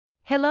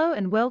Hello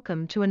and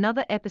welcome to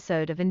another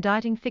episode of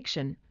Indicting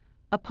Fiction,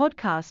 a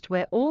podcast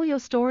where all your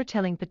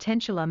storytelling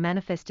potential are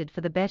manifested for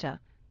the better.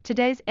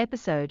 Today's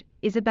episode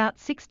is about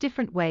 6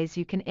 different ways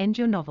you can end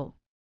your novel.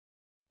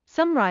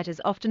 Some writers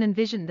often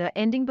envision their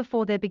ending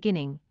before their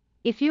beginning.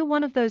 If you're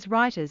one of those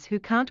writers who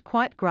can't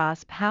quite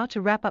grasp how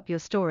to wrap up your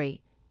story,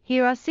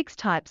 here are 6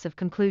 types of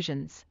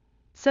conclusions.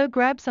 So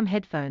grab some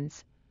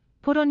headphones,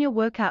 put on your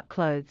workout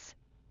clothes,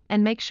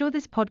 and make sure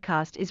this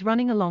podcast is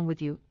running along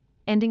with you.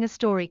 Ending a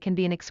story can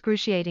be an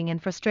excruciating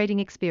and frustrating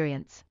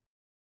experience.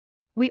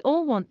 We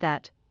all want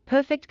that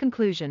perfect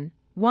conclusion,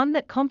 one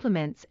that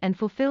complements and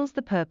fulfills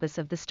the purpose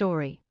of the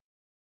story.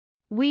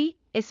 We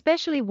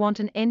especially want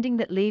an ending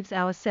that leaves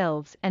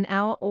ourselves and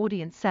our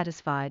audience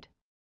satisfied.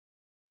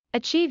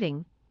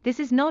 Achieving this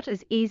is not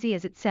as easy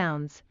as it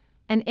sounds.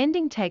 An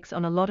ending takes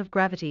on a lot of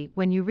gravity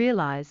when you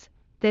realize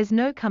there's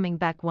no coming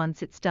back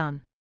once it's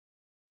done.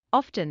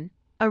 Often,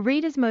 a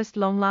reader's most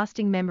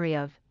long-lasting memory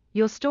of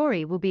your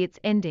story will be its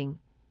ending,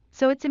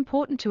 so it's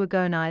important to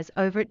agonize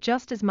over it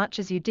just as much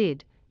as you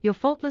did your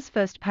faultless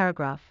first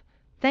paragraph.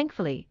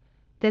 Thankfully,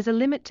 there's a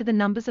limit to the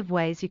numbers of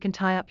ways you can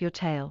tie up your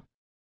tale.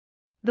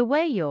 The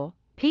way your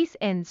piece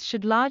ends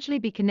should largely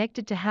be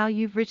connected to how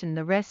you've written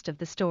the rest of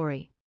the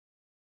story.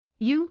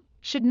 You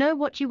should know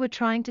what you were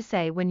trying to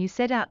say when you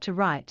set out to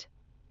write,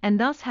 and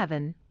thus have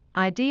an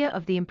idea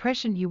of the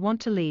impression you want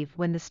to leave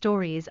when the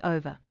story is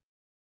over.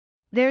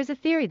 There is a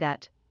theory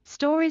that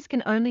stories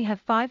can only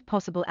have 5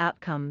 possible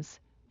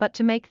outcomes, but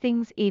to make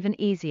things even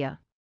easier,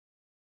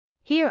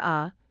 here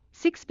are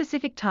 6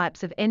 specific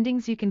types of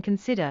endings you can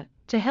consider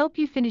to help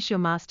you finish your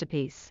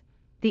masterpiece.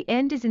 The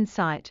end is in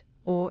sight,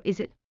 or is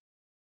it?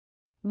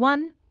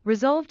 1.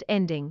 Resolved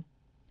ending.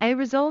 A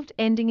resolved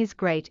ending is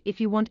great if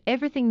you want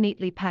everything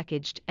neatly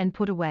packaged and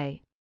put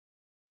away.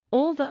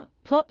 All the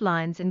plot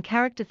lines and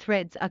character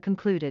threads are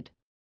concluded.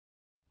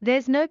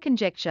 There's no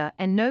conjecture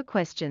and no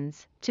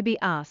questions to be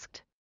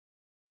asked.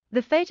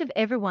 The fate of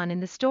everyone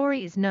in the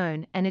story is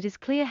known and it is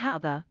clear how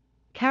the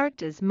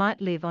characters might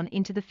live on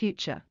into the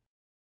future.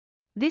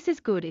 This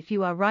is good if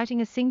you are writing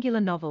a singular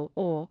novel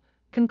or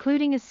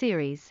concluding a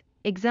series.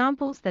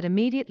 Examples that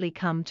immediately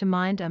come to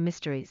mind are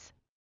mysteries.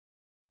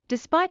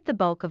 Despite the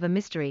bulk of a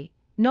mystery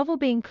novel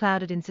being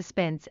clouded in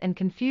suspense and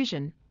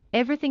confusion,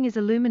 everything is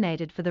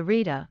illuminated for the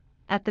reader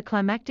at the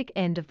climactic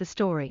end of the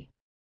story.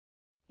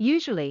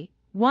 Usually,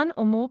 one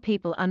or more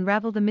people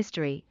unravel the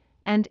mystery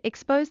and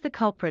expose the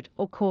culprit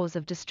or cause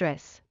of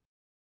distress.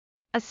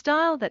 A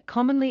style that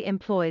commonly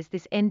employs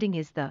this ending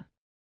is the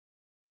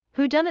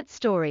whodunit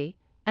story.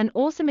 An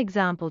awesome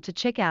example to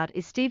check out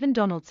is Stephen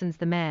Donaldson's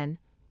The Man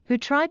Who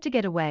Tried to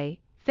Get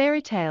Away.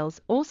 Fairy tales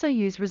also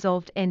use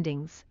resolved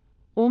endings,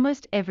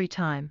 almost every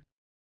time.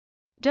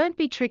 Don't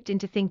be tricked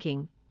into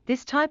thinking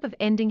this type of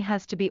ending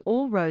has to be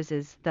all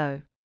roses,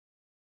 though.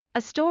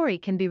 A story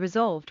can be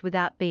resolved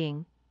without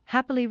being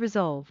happily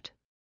resolved.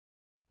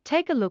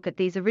 Take a look at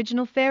these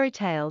original fairy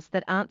tales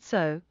that aren't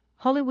so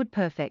Hollywood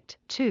perfect.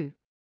 2.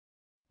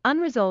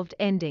 Unresolved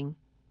ending.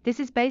 This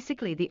is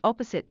basically the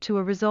opposite to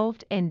a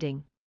resolved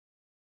ending.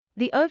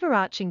 The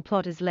overarching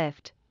plot is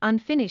left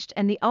unfinished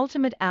and the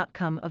ultimate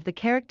outcome of the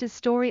character's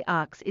story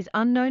arcs is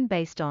unknown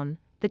based on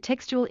the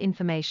textual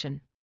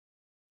information.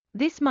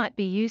 This might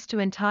be used to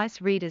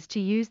entice readers to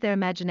use their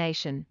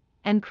imagination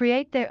and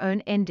create their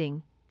own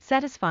ending,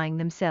 satisfying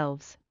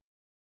themselves.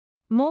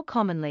 More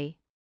commonly,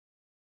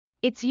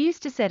 it's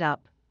used to set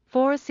up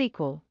for a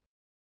sequel.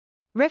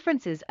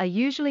 References are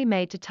usually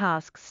made to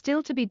tasks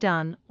still to be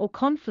done or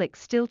conflicts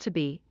still to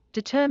be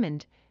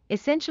determined,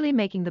 essentially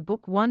making the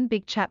book one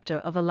big chapter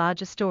of a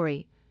larger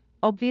story.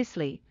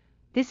 Obviously,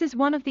 this is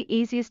one of the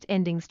easiest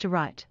endings to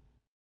write.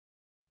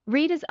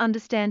 Readers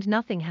understand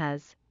nothing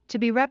has to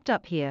be wrapped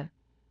up here,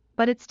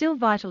 but it's still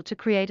vital to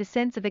create a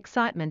sense of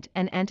excitement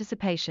and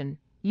anticipation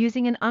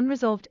using an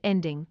unresolved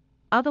ending,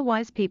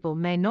 otherwise people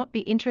may not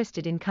be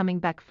interested in coming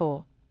back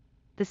for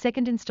the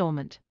second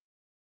installment.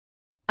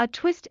 A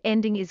twist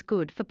ending is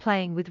good for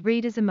playing with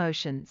readers'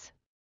 emotions.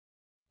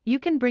 You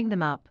can bring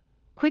them up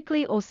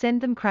quickly or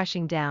send them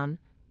crashing down,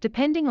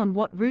 depending on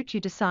what route you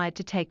decide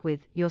to take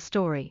with your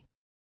story.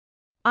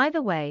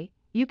 Either way,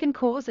 you can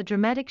cause a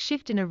dramatic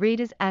shift in a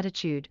reader's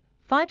attitude.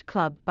 Fight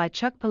Club by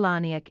Chuck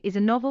Palahniuk is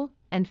a novel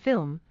and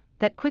film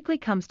that quickly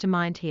comes to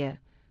mind here.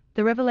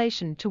 The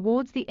revelation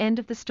towards the end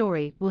of the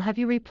story will have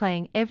you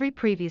replaying every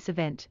previous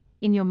event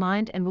in your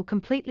mind and will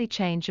completely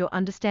change your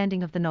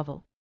understanding of the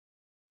novel.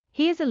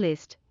 Here's a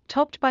list,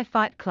 topped by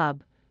Fight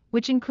Club,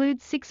 which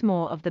includes 6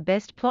 more of the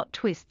best plot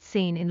twists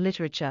seen in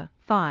literature.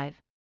 5.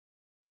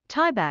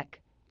 Tieback.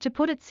 To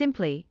put it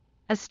simply,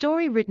 a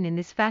story written in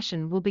this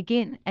fashion will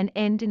begin and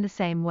end in the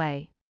same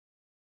way.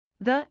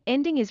 The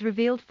ending is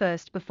revealed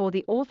first before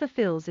the author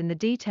fills in the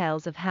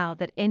details of how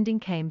that ending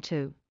came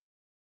to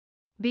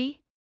be.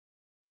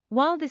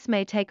 While this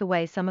may take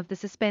away some of the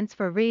suspense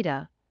for a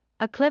reader,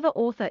 a clever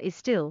author is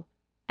still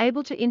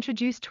able to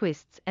introduce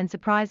twists and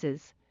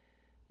surprises.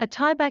 A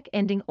tieback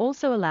ending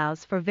also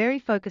allows for a very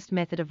focused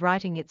method of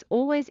writing. It's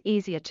always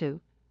easier to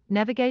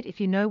navigate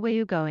if you know where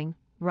you're going,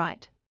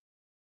 right?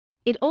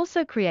 It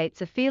also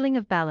creates a feeling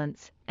of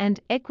balance and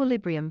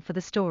equilibrium for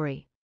the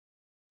story.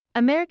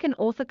 American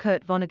author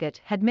Kurt Vonnegut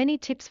had many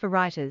tips for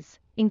writers,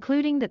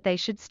 including that they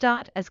should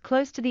start as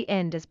close to the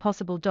end as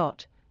possible.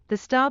 The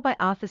Star by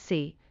Arthur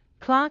C.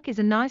 Clarke is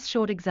a nice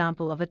short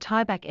example of a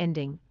tieback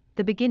ending.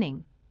 The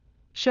beginning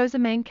shows a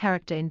main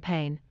character in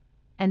pain,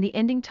 and the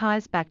ending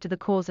ties back to the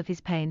cause of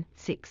his pain.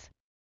 6.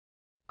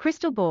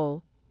 Crystal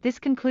Ball. This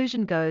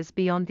conclusion goes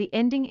beyond the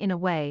ending in a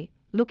way,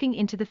 looking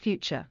into the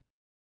future.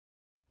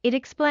 It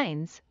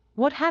explains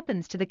what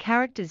happens to the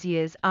characters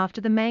years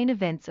after the main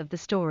events of the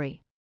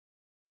story.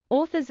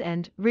 Authors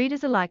and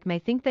readers alike may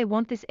think they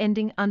want this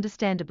ending.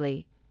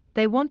 Understandably,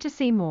 they want to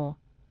see more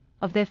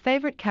of their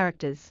favorite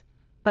characters,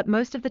 but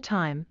most of the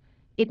time,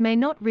 it may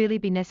not really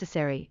be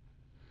necessary.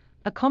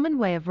 A common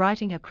way of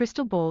writing a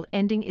crystal ball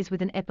ending is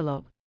with an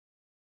epilogue.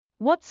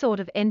 What sort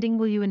of ending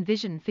will you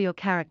envision for your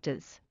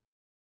characters?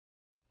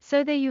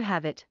 So there you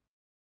have it.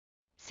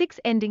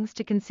 6 endings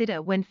to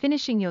consider when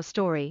finishing your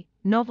story,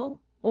 novel,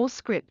 or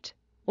script.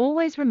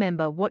 Always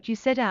remember what you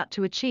set out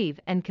to achieve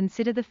and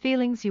consider the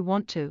feelings you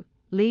want to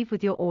leave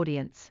with your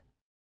audience.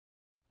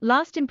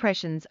 Last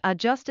impressions are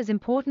just as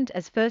important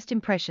as first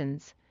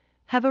impressions.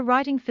 Have a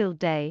writing-filled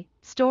day,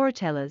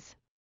 storytellers.